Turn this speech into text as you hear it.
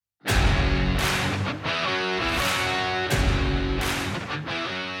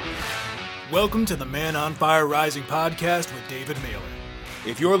Welcome to the Man on Fire Rising podcast with David Mailer.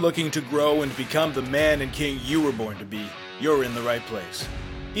 If you're looking to grow and become the man and king you were born to be, you're in the right place.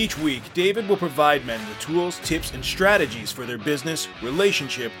 Each week, David will provide men the tools, tips, and strategies for their business,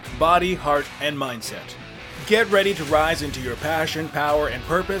 relationship, body, heart, and mindset. Get ready to rise into your passion, power, and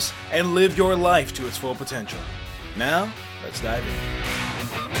purpose and live your life to its full potential. Now, let's dive in.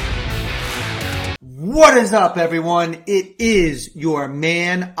 What is up, everyone? It is your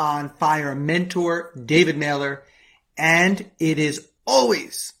Man on Fire mentor, David Mailer, and it is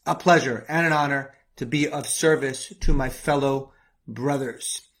always a pleasure and an honor to be of service to my fellow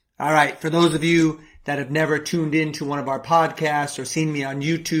brothers. All right, for those of you that have never tuned into one of our podcasts or seen me on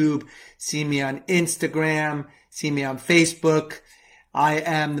YouTube, seen me on Instagram, seen me on Facebook, I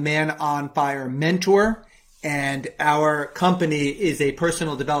am the Man on Fire mentor, and our company is a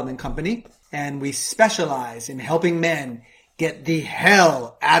personal development company. And we specialize in helping men get the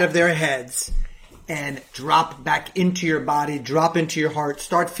hell out of their heads and drop back into your body, drop into your heart,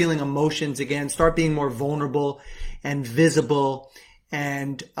 start feeling emotions again, start being more vulnerable and visible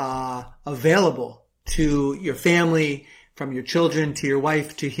and available to your family, from your children to your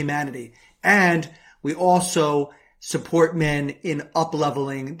wife to humanity. And we also support men in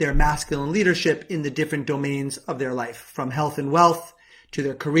up-leveling their masculine leadership in the different domains of their life, from health and wealth to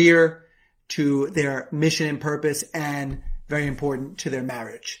their career, to their mission and purpose, and very important, to their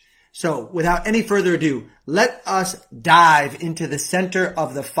marriage. So without any further ado, let us dive into the center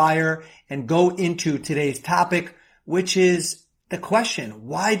of the fire and go into today's topic, which is the question,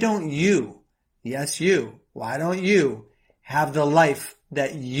 why don't you, yes you, why don't you have the life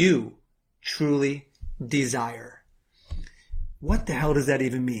that you truly desire? What the hell does that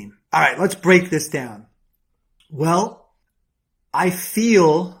even mean? All right, let's break this down. Well, I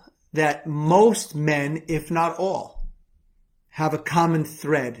feel that most men, if not all, have a common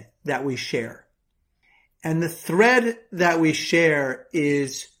thread that we share. And the thread that we share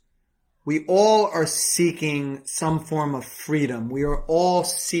is we all are seeking some form of freedom. We are all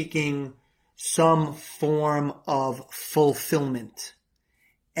seeking some form of fulfillment.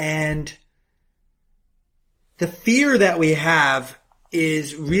 And the fear that we have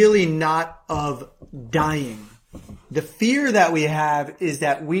is really not of dying. The fear that we have is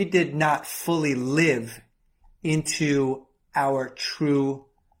that we did not fully live into our true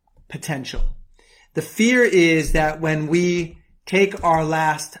potential. The fear is that when we take our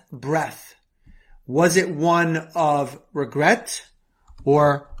last breath, was it one of regret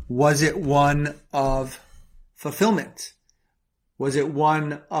or was it one of fulfillment? Was it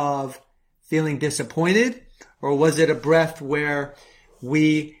one of feeling disappointed, or was it a breath where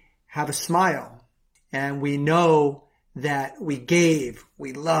we have a smile? And we know that we gave,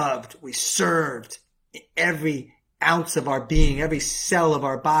 we loved, we served every ounce of our being, every cell of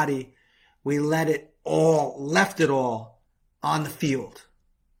our body. We left it all on the field.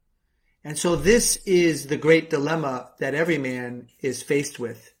 And so this is the great dilemma that every man is faced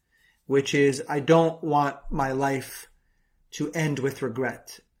with, which is, I don't want my life to end with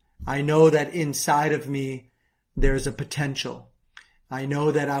regret. I know that inside of me, there's a potential. I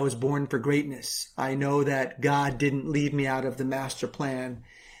know that I was born for greatness. I know that God didn't leave me out of the master plan.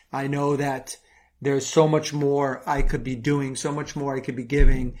 I know that there's so much more I could be doing, so much more I could be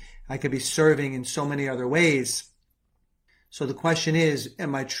giving. I could be serving in so many other ways. So the question is,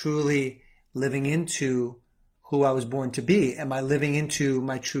 am I truly living into who I was born to be? Am I living into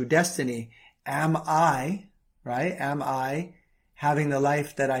my true destiny? Am I having the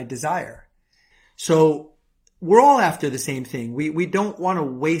life that I desire? So we're all after the same thing. We don't want to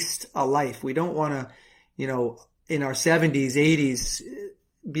waste a life. We don't want to, in our 70s, 80s,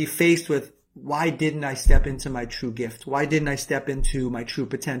 be faced with, why didn't I step into my true gift? Why didn't I step into my true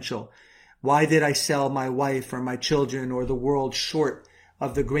potential? Why did I sell my wife or my children or the world short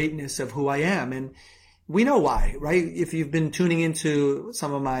of the greatness of who I am? And we know why, right? If you've been tuning into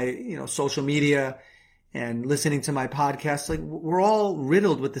some of my, social media and listening to my podcast, like, we're all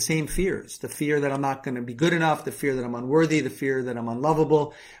riddled with the same fears. The fear that I'm not going to be good enough, the fear that I'm unworthy, the fear that I'm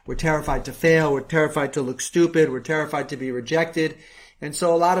unlovable. We're terrified to fail. We're terrified to look stupid. We're terrified to be rejected. And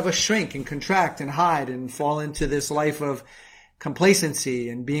so a lot of us shrink and contract and hide and fall into this life of complacency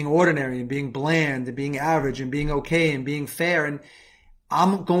and being ordinary and being bland and being average and being okay and being fair. And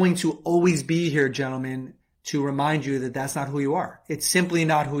I'm going to always be here, gentlemen, to remind you that that's not who you are. It's simply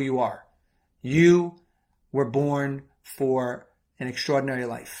not who you are. You were born for an extraordinary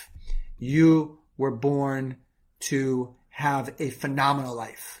life. You were born to have a phenomenal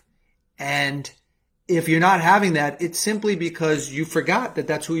life. And if you're not having that, it's simply because you forgot that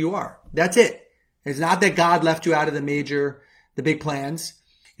that's who you are. That's it. It's not that God left you out of the big plans.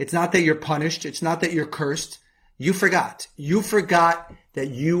 It's not that you're punished. It's not that you're cursed. You forgot. You forgot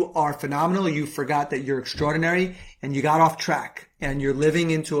that you are phenomenal. You forgot that you're extraordinary, and you got off track, and you're living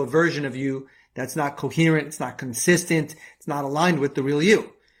into a version of you that's not coherent. It's not consistent. It's not aligned with the real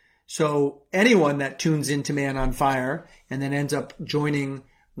you. So anyone that tunes into Man on Fire and then ends up joining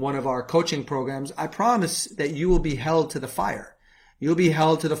one of our coaching programs, I promise that you will be held to the fire. You'll be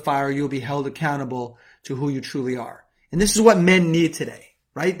held to the fire. You'll be held accountable to who you truly are. And this is what men need today,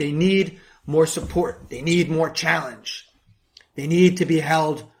 right? They need more support. They need more challenge. They need to be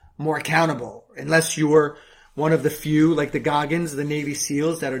held more accountable. Unless you were one of the few, like the Goggins, the Navy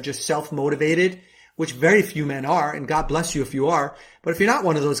SEALs, that are just self-motivated, which very few men are, and God bless you if you are. But if you're not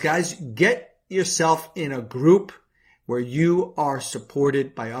one of those guys, get yourself in a group where you are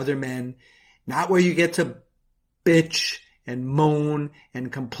supported by other men, not where you get to bitch and moan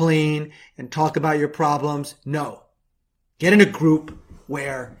and complain and talk about your problems. No. Get in a group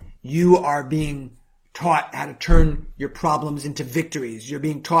where you are being taught how to turn your problems into victories. You're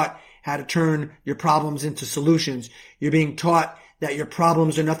being taught how to turn your problems into solutions. You're being taught that your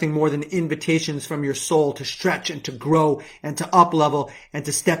problems are nothing more than invitations from your soul to stretch and to grow and to up level and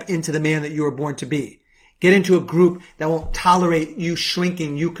to step into the man that you were born to be. Get into a group that won't tolerate you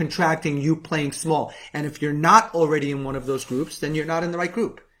shrinking, you contracting, you playing small. And if you're not already in one of those groups, then you're not in the right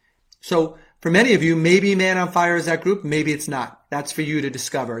group. So for many of you, maybe Man on Fire is that group. Maybe it's not. That's for you to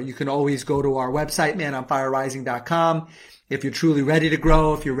discover. You can always go to our website, manonfirerising.com. If you're truly ready to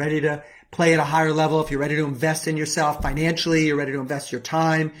grow, if you're ready to play at a higher level, if you're ready to invest in yourself financially, you're ready to invest your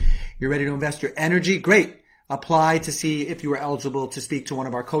time, you're ready to invest your energy, great. Apply to see if you are eligible to speak to one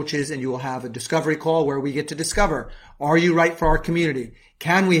of our coaches, and you will have a discovery call where we get to discover, are you right for our community?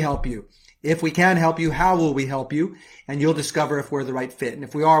 Can we help you? If we can help you, how will we help you? And you'll discover if we're the right fit. And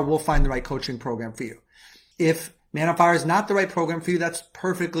if we are, we'll find the right coaching program for you. If Man on Fire is not the right program for you, that's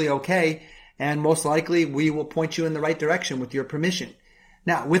perfectly okay. And most likely we will point you in the right direction with your permission.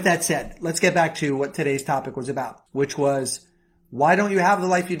 Now, with that said, let's get back to what today's topic was about, which was, why don't you have the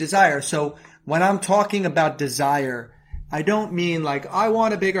life you desire? So when I'm talking about desire, I don't mean like, I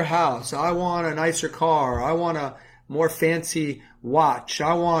want a bigger house, I want a nicer car, I want a more fancy watch,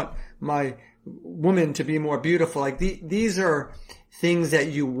 I want my woman to be more beautiful. Like these are things that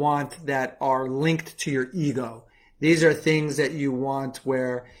you want that are linked to your ego. These are things that you want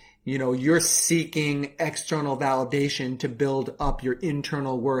where, you know, you're seeking external validation to build up your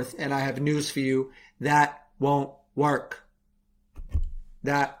internal worth. And I have news for you. That won't work.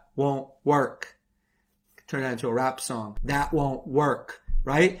 That won't work. Turn that into a rap song. That won't work,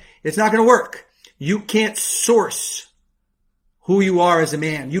 right? It's not going to work. You can't source who you are as a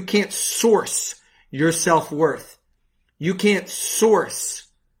man. You can't source your self-worth. You can't source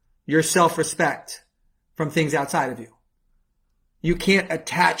your self-respect from things outside of you. You can't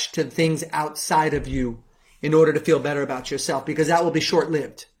attach to things outside of you in order to feel better about yourself, because that will be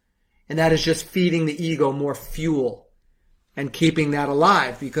short-lived. And that is just feeding the ego more fuel and keeping that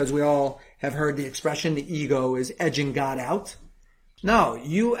alive, because we all have heard the expression, the ego is edging God out. No,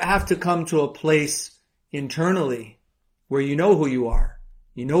 you have to come to a place internally where you know who you are.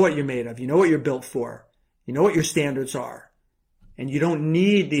 You know what you're made of. You know what you're built for. You know what your standards are. And you don't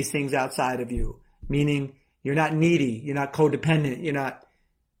need these things outside of you, meaning you're not needy. You're not codependent. You're not,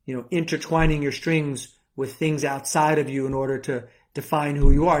 intertwining your strings with things outside of you in order to define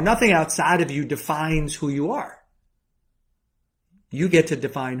who you are. Nothing outside of you defines who you are. You get to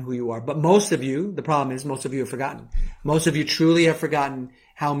define who you are. But most of you, the problem is most of you have forgotten. Most of you truly have forgotten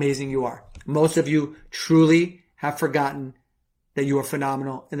how amazing you are. Most of you truly have forgotten that you are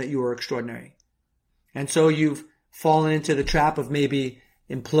phenomenal and that you are extraordinary. And so you've fallen into the trap of maybe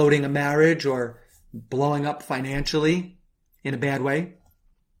imploding a marriage or blowing up financially in a bad way.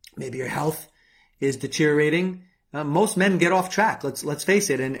 Maybe your health is deteriorating. Most men get off track. Let's face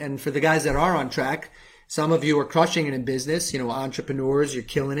it. And for the guys that are on track, some of you are crushing it in business, entrepreneurs, you're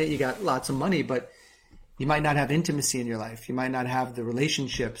killing it. You got lots of money, but you might not have intimacy in your life. You might not have the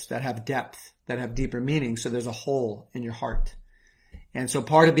relationships that have depth, that have deeper meaning. So there's a hole in your heart. And so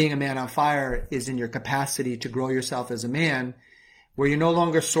part of being a man on fire is in your capacity to grow yourself as a man, where you're no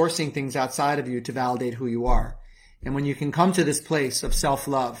longer sourcing things outside of you to validate who you are. And when you can come to this place of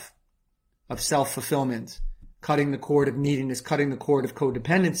self-love, of self-fulfillment, cutting the cord of neediness, cutting the cord of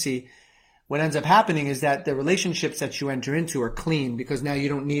codependency, what ends up happening is that the relationships that you enter into are clean, because now you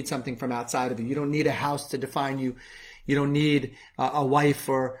don't need something from outside of you. You don't need a house to define you. You don't need a wife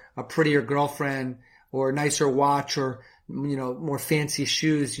or a prettier girlfriend or a nicer watch or more fancy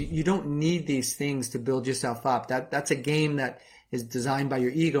shoes. You don't need these things to build yourself up. That's a game that is designed by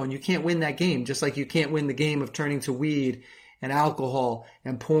your ego, and you can't win that game, just like you can't win the game of turning to weed and alcohol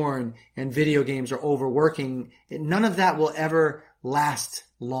and porn and video games or overworking, none of that will ever last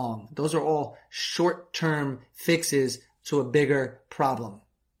long. Those are all short-term fixes to a bigger problem.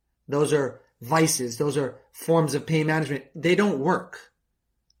 Those are vices. Those are forms of pain management. They don't work.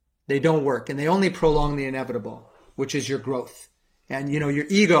 They don't work, and they only prolong the inevitable, which is your growth. And, your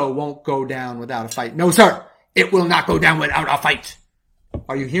ego won't go down without a fight. No, sir. It will not go down without a fight.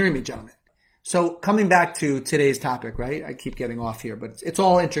 Are you hearing me, gentlemen? So coming back to today's topic, right? I keep getting off here, but it's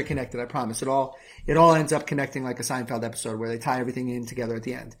all interconnected. I promise. It all ends up connecting like a Seinfeld episode where they tie everything in together at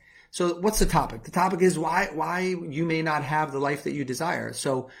the end. So what's the topic? The topic is why you may not have the life that you desire.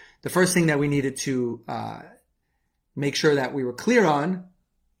 So the first thing that we needed to make sure that we were clear on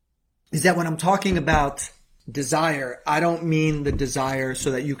is that when I'm talking about desire, I don't mean the desire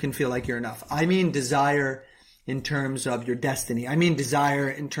so that you can feel like you're enough. I mean desire in terms of your destiny. I mean desire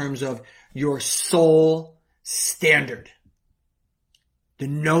in terms of your soul standard. The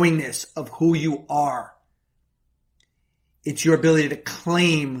knowingness of who you are. It's your ability to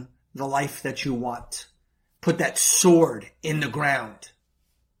claim the life that you want. Put that sword in the ground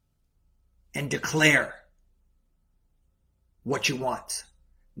and declare what you want.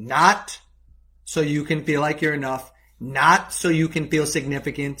 Not so you can feel like you're enough. Not so you can feel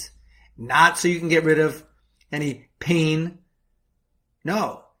significant. Not so you can get rid of any pain.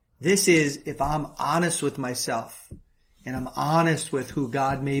 No, this is if I'm honest with myself and I'm honest with who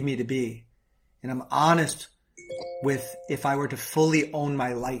God made me to be, and I'm honest with if I were to fully own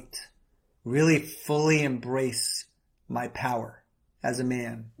my light, really fully embrace my power as a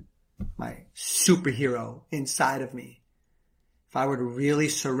man, my superhero inside of me, if I were to really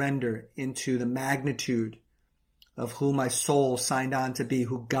surrender into the magnitude of who my soul signed on to be,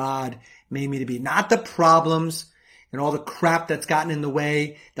 who God made me to be, not the problems and all the crap that's gotten in the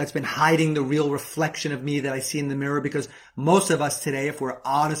way, that's been hiding the real reflection of me that I see in the mirror. Because most of us today, if we're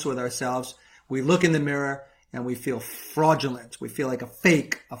honest with ourselves, we look in the mirror and we feel fraudulent. We feel like a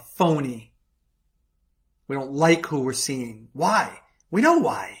fake, a phony. We don't like who we're seeing. Why? We know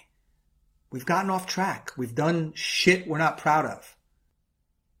why. We've gotten off track. We've done shit we're not proud of.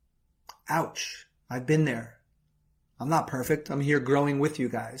 Ouch. I've been there. I'm not perfect. I'm here growing with you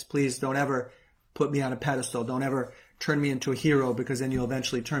guys. Please don't ever put me on a pedestal. Don't ever turn me into a hero, because then you'll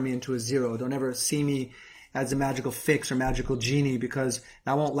eventually turn me into a zero. Don't ever see me as a magical fix or magical genie, because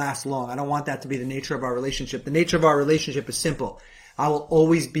that won't last long. I don't want that to be the nature of our relationship. The nature of our relationship is simple. I will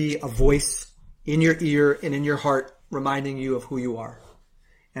always be a voice in your ear and in your heart reminding you of who you are.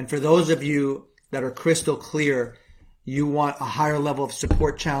 And for those of you that are crystal clear, you want a higher level of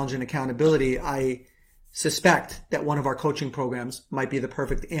support, challenge, and accountability, I suspect that one of our coaching programs might be the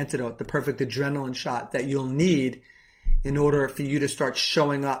perfect antidote, the perfect adrenaline shot that you'll need in order for you to start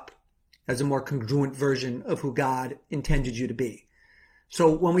showing up as a more congruent version of who God intended you to be.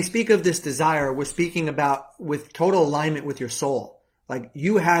 So when we speak of this desire, we're speaking about with total alignment with your soul. Like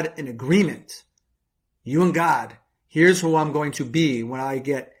you had an agreement, you and God. Here's who I'm going to be when I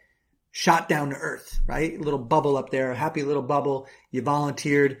get shot down to earth, right? A little bubble up there, a happy little bubble. You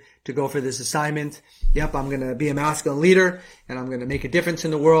volunteered to go for this assignment. Yep, I'm going to be a masculine leader, and I'm going to make a difference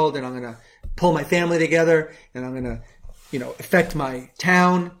in the world, and I'm going to pull my family together, and I'm going to, affect my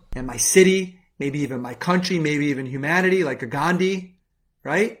town and my city, maybe even my country, maybe even humanity, like a Gandhi,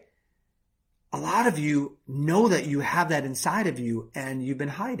 right? A lot of you know that you have that inside of you, and you've been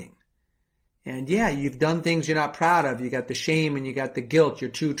hiding. And yeah, you've done things you're not proud of. You got the shame and you got the guilt, your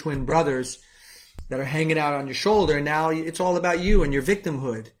two twin brothers that are hanging out on your shoulder. And now it's all about you and your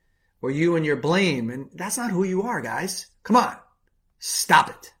victimhood, or you and your blame. And that's not who you are, guys. Come on. Stop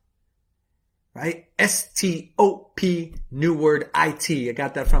it. Right? S-T-O-P, new word I-T. I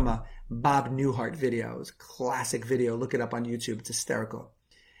got that from a Bob Newhart video. It was a classic video. Look it up on YouTube. It's hysterical.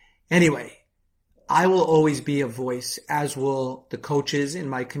 Anyway, I will always be a voice, as will the coaches in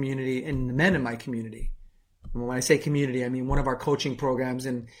my community and the men in my community. And when I say community, I mean one of our coaching programs,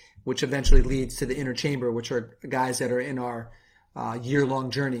 and which eventually leads to the Inner Chamber, which are guys that are in our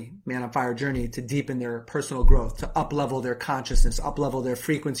year-long journey, Man on Fire journey, to deepen their personal growth, to up-level their consciousness, up-level their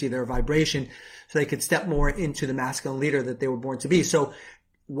frequency, their vibration, so they could step more into the masculine leader that they were born to be. So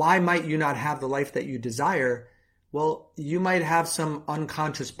why might you not have the life that you desire? Well, you might have some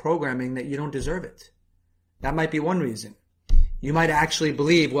unconscious programming that you don't deserve it. That might be one reason. You might actually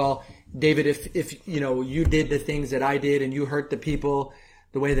believe, well, David, if you did the things that I did and you hurt the people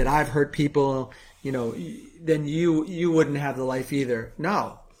the way that I've hurt people, then you wouldn't have the life either.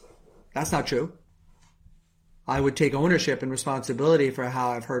 No, that's not true. I would take ownership and responsibility for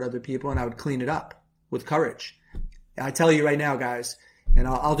how I've hurt other people, and I would clean it up with courage. I tell you right now, guys, and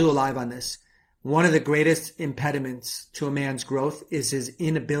I'll do a live on this. One of the greatest impediments to a man's growth is his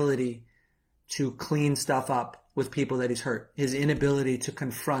inability to clean stuff up with people that he's hurt. His inability to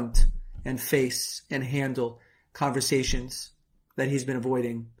confront and face and handle conversations that he's been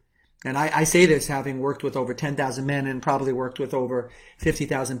avoiding. And I say this having worked with over 10,000 men and probably worked with over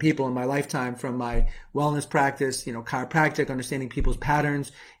 50,000 people in my lifetime, from my wellness practice, chiropractic, understanding people's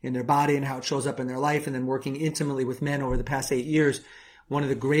patterns in their body and how it shows up in their life, and then working intimately with men over the past 8 years. One of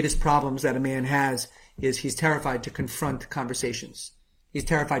the greatest problems that a man has is he's terrified to confront conversations. He's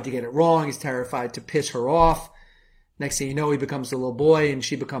terrified to get it wrong. He's terrified to piss her off. Next thing you know, he becomes a little boy and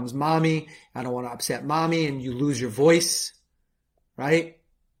she becomes mommy. I don't want to upset mommy, and you lose your voice, right?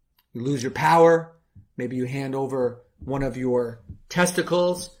 You lose your power. Maybe you hand over one of your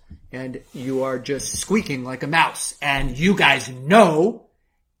testicles and you are just squeaking like a mouse. And you guys know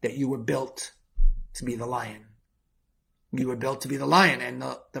that you were built to be the lion. You were built to be the lion. And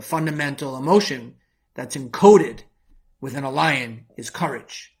the fundamental emotion that's encoded within a lion is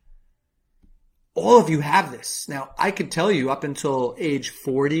courage. All of you have this. Now, I could tell you up until age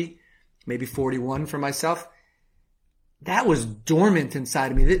 40, maybe 41 for myself, that was dormant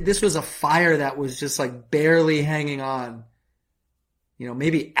inside of me. This was a fire that was just like barely hanging on.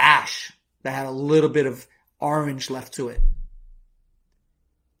 Maybe ash that had a little bit of orange left to it.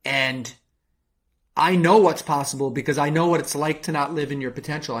 And I know what's possible because I know what it's like to not live in your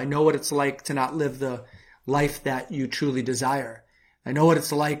potential. I know what it's like to not live the life that you truly desire. I know what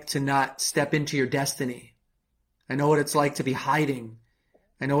it's like to not step into your destiny. I know what it's like to be hiding.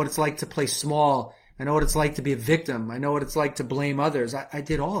 I know what it's like to play small. I know what it's like to be a victim. I know what it's like to blame others. I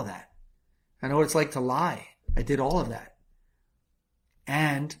did all of that. I know what it's like to lie. I did all of that.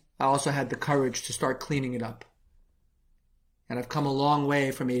 And I also had the courage to start cleaning it up. And I've come a long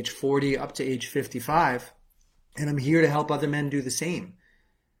way from age 40 up to age 55. And I'm here to help other men do the same.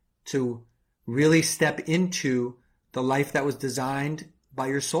 To really step into the life that was designed by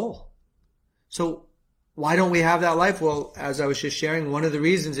your soul. So why don't we have that life? Well, as I was just sharing, one of the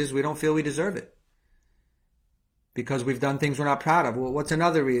reasons is we don't feel we deserve it. Because we've done things we're not proud of. Well, what's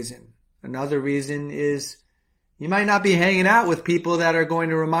another reason? Another reason is you might not be hanging out with people that are going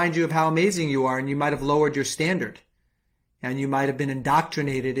to remind you of how amazing you are, and you might have lowered your standard. And you might have been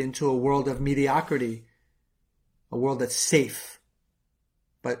indoctrinated into a world of mediocrity, a world that's safe.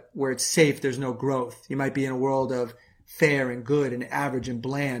 But where it's safe, there's no growth. You might be in a world of fair and good and average and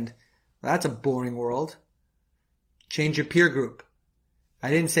bland. Well, that's a boring world. Change your peer group. I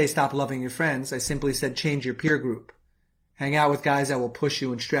didn't say stop loving your friends. I simply said change your peer group. Hang out with guys that will push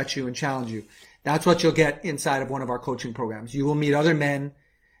you and stretch you and challenge you. That's what you'll get inside of one of our coaching programs. You will meet other men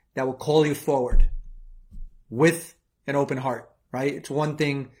that will call you forward with an open heart, right? It's one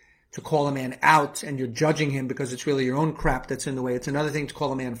thing to call a man out and you're judging him because it's really your own crap that's in the way. It's another thing to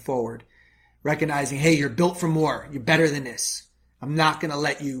call a man forward, recognizing, hey, you're built for more. You're better than this. I'm not going to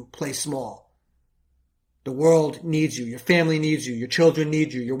let you play small. The world needs you. Your family needs you. Your children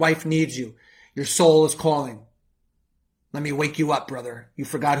need you. Your wife needs you. Your soul is calling. Let me wake you up, brother. You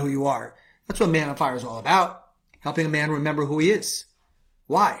forgot who you are. That's what Man on Fire is all about. Helping a man remember who he is.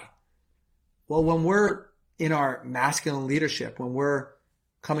 Why? Well, when we're in our masculine leadership, when we're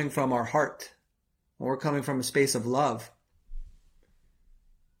coming from our heart, when we're coming from a space of love,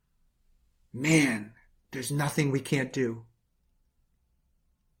 man, there's nothing we can't do.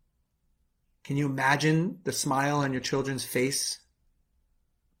 Can you imagine the smile on your children's face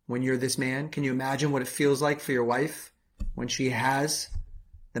when you're this man? Can you imagine what it feels like for your wife when she has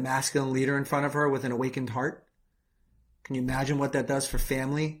the masculine leader in front of her with an awakened heart? Can you imagine what that does for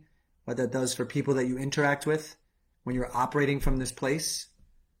family? What that does for people that you interact with when you're operating from this place?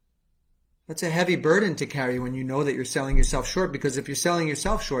 That's a heavy burden to carry when you know that you're selling yourself short, because if you're selling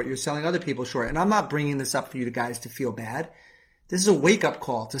yourself short, you're selling other people short. And I'm not bringing this up for you guys to feel bad. This is a wake-up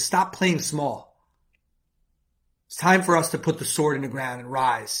call to stop playing small. It's time for us to put the sword in the ground and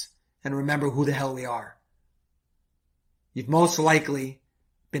rise and remember who the hell we are. You've most likely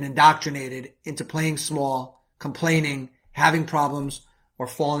been indoctrinated into playing small, complaining, having problems, or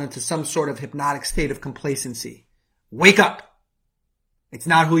fallen into some sort of hypnotic state of complacency. Wake up! It's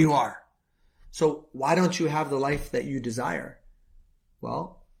not who you are. So why don't you have the life that you desire?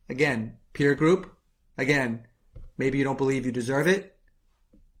 Well, again, peer group. Again, maybe you don't believe you deserve it.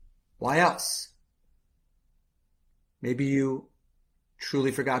 Why else? Maybe you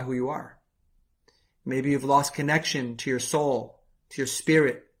truly forgot who you are. Maybe you've lost connection to your soul, to your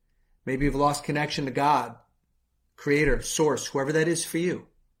spirit. Maybe you've lost connection to God, Creator, Source, whoever that is for you.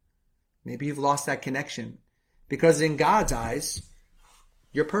 Maybe you've lost that connection because in God's eyes,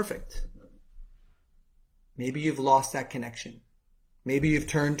 you're perfect. Maybe you've lost that connection. Maybe you've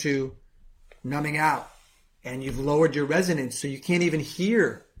turned to numbing out, and you've lowered your resonance so you can't even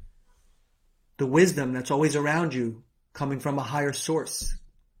hear the wisdom that's always around you coming from a higher source.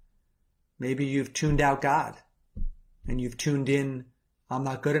 Maybe you've tuned out God and you've tuned in, I'm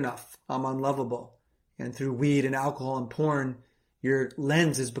not good enough, I'm unlovable. And through weed and alcohol and porn, your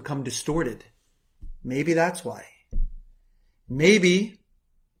lens has become distorted. Maybe that's why. Maybe,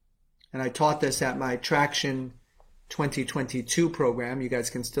 and I taught this at my Traction 2022 program. You guys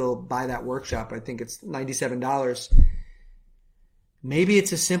can still buy that workshop. I think it's $97. Maybe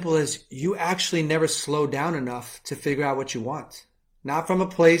it's as simple as you actually never slow down enough to figure out what you want. Not from a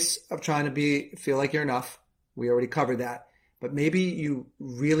place of trying to feel like you're enough. We already covered that. But maybe you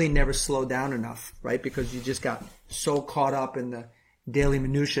really never slow down enough, right? Because you just got so caught up in the daily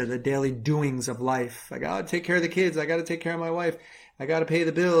minutia, the daily doings of life. I got to take care of the kids. I got to take care of my wife. I got to pay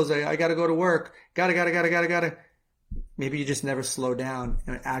the bills. I got to go to work. Gotta. Maybe you just never slow down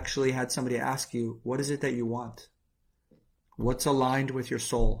and actually had somebody ask you, what is it that you want? What's aligned with your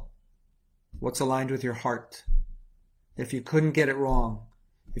soul? What's aligned with your heart? If you couldn't get it wrong,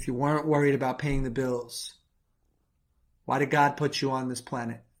 if you weren't worried about paying the bills, why did God put you on this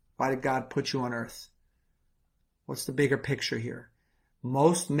planet? Why did God put you on earth? What's the bigger picture here?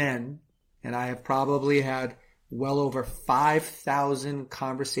 Most men, and I have probably had well over 5,000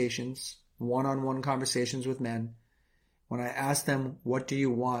 conversations, one-on-one conversations with men. When I ask them, what do you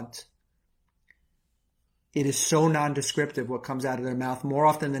want? It is so nondescriptive what comes out of their mouth. More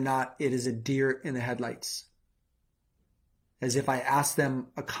often than not, it is a deer in the headlights. As if I ask them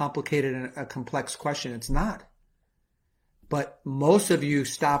a complicated and a complex question. It's not. But most of you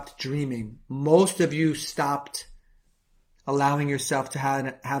stopped dreaming. Most of you stopped allowing yourself to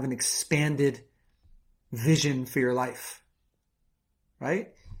have an expanded vision for your life. Right?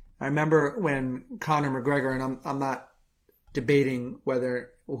 I remember when Conor McGregor, and I'm not debating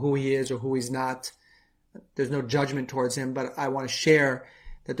who he is or who he's not. There's no judgment towards him, but I want to share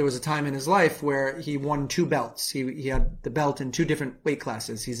that there was a time in his life where he won 2 belts. He had the belt in 2 different weight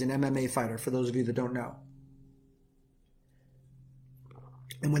classes. He's an MMA fighter, for those of you that don't know.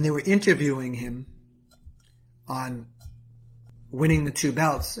 And when they were interviewing him on winning the 2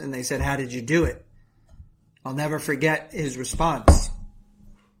 belts, and they said, how did you do it? I'll never forget his response.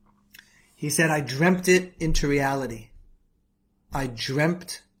 He said, I dreamt it into reality. I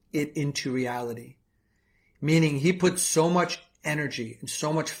dreamt it into reality. Meaning he put so much energy and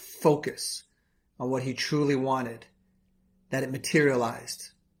so much focus on what he truly wanted that it materialized.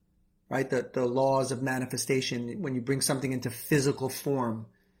 Right? The laws of manifestation, when you bring something into physical form,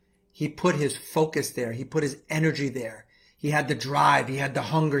 he put his focus there. He put his energy there. He had the drive. He had the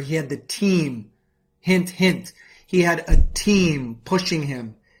hunger. He had the team. Hint, hint. He had a team pushing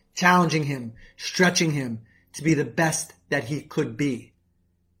him, challenging him, stretching him to be the best that he could be.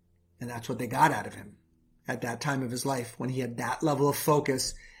 And that's what they got out of him at that time of his life, when he had that level of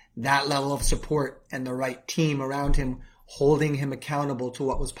focus, that level of support, and the right team around him holding him accountable to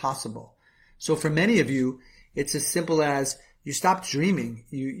what was possible. So for many of you, it's as simple as you stopped dreaming.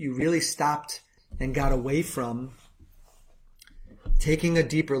 You really stopped and got away from taking a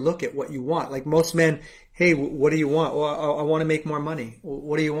deeper look at what you want. Like most men, hey, what do you want? Well, I want to make more money.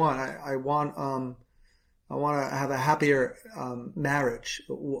 What do you want? I want to have a happier marriage.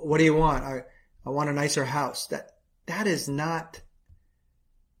 What do you want? I want a nicer house. That is not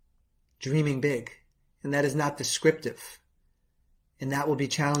dreaming big, and that is not descriptive. And that will be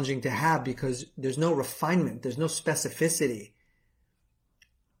challenging to have because there's no refinement. There's no specificity.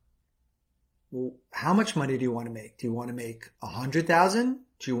 Well, how much money do you want to make? Do you want to make 100,000?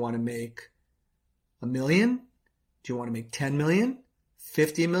 Do you want to make 1 million? Do you want to make 10 million?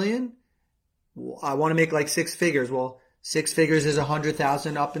 50 million? Well, I want to make like 6 figures. Well, 6 figures is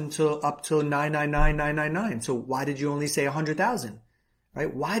 100,000 up till 999,999. So why did you only say 100,000?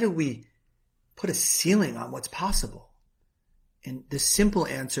 Right? Why do we put a ceiling on what's possible? And the simple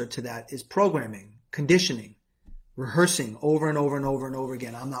answer to that is programming, conditioning, rehearsing over and over and over and over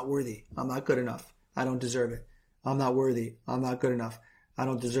again. I'm not worthy. I'm not good enough. I don't deserve it. I'm not worthy. I'm not good enough. I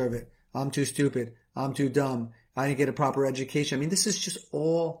don't deserve it. I'm too stupid. I'm too dumb. I didn't get a proper education. I mean, this is just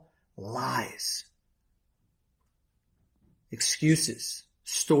all lies. Excuses,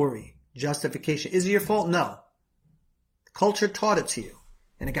 story, justification. Is it your fault? No. Culture taught it to you.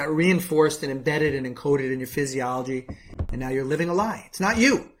 And it got reinforced and embedded and encoded in your physiology. And now you're living a lie. It's not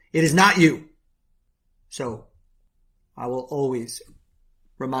you. It is not you. So I will always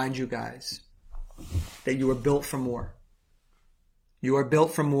remind you guys that you are built for more. You are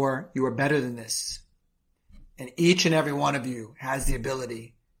built for more. You are better than this. And each and every one of you has the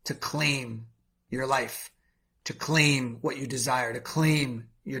ability to claim your life, to claim what you desire, to claim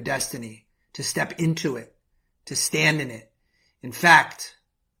your destiny, to step into it, to stand in it. In fact,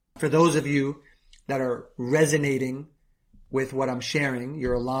 for those of you that are resonating with what I'm sharing,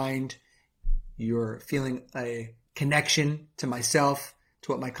 you're aligned, you're feeling a connection to myself,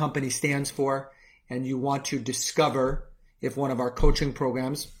 to what my company stands for, and you want to discover if one of our coaching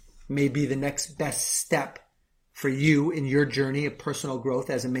programs may be the next best step for you in your journey of personal growth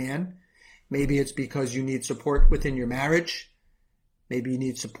as a man. Maybe it's because you need support within your marriage. Maybe you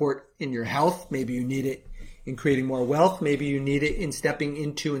need support in your health. Maybe you need it in creating more wealth. Maybe you need it in stepping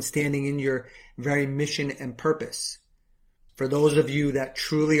into and standing in your very mission and purpose. For those of you that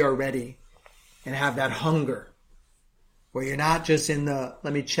truly are ready and have that hunger, where you're not just in the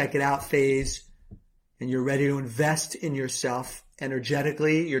let me check it out phase, and you're ready to invest in yourself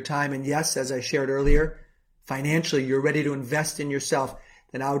energetically, your time, and yes, as I shared earlier, financially, you're ready to invest in yourself,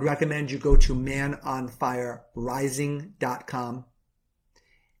 then I would recommend you go to manonfirerising.com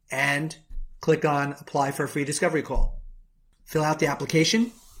and click on apply for a free discovery call. Fill out the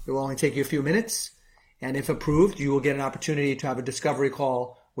application. It will only take you a few minutes. And if approved, you will get an opportunity to have a discovery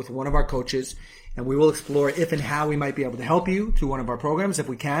call with one of our coaches. And we will explore if and how we might be able to help you through one of our programs. If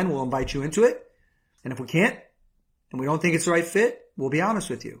we can, we'll invite you into it. And if we can't, and we don't think it's the right fit, we'll be honest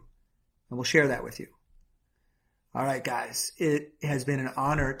with you. And we'll share that with you. All right, guys. It has been an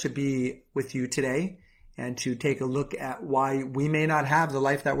honor to be with you today and to take a look at why we may not have the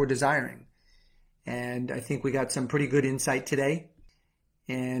life that we're desiring. And I think we got some pretty good insight today.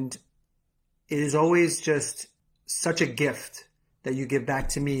 And it is always just such a gift that you give back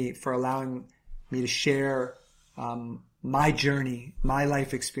to me for allowing me to share my journey, my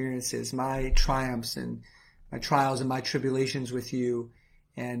life experiences, my triumphs and my trials and my tribulations with you,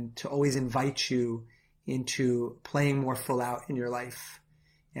 and to always invite you into playing more full out in your life.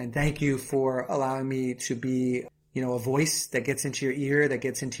 And thank you for allowing me to be, a voice that gets into your ear, that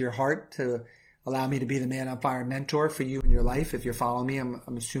gets into your heart, to allow me to be the Man on Fire mentor for you in your life. If you're following me, I'm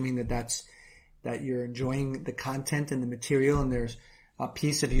assuming that you're enjoying the content and the material, and there's a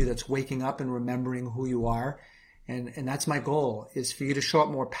piece of you that's waking up and remembering who you are. And that's my goal, is for you to show up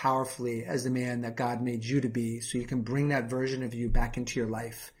more powerfully as the man that God made you to be, so you can bring that version of you back into your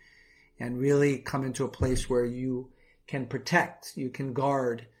life and really come into a place where you can protect, you can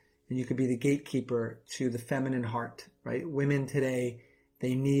guard, and you can be the gatekeeper to the feminine heart, right? Women today,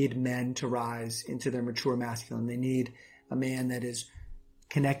 they need men to rise into their mature masculine. They need a man that is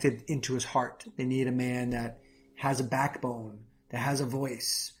connected into his heart. They need a man that has a backbone, that has a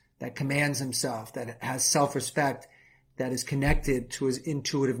voice, that commands himself, that has self-respect, that is connected to his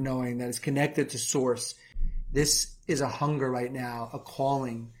intuitive knowing, that is connected to source. This is a hunger right now, a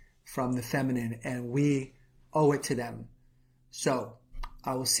calling from the feminine, and we owe it to them. So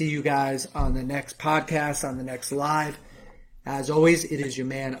I will see you guys on the next podcast, on the next live. As always, it is your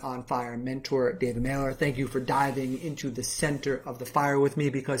Man on Fire mentor, David Mailer. Thank you for diving into the center of the fire with me,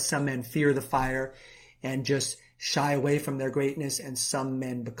 because some men fear the fire and just shy away from their greatness, and some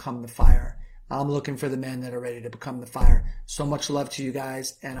men become the fire. I'm looking for the men that are ready to become the fire. So much love to you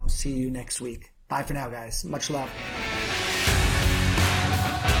guys, and I'll see you next week. Bye for now, guys. Much love.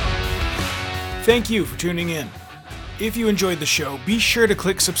 Thank you for tuning in. If you enjoyed the show, be sure to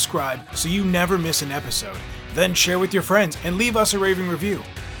click subscribe so you never miss an episode. Then share with your friends and leave us a raving review.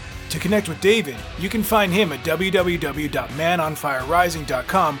 To connect with David, you can find him at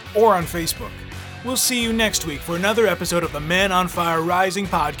www.manonfirerising.com or on Facebook. We'll see you next week for another episode of the Man on Fire Rising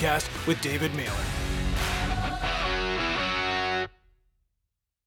podcast with David Mailer.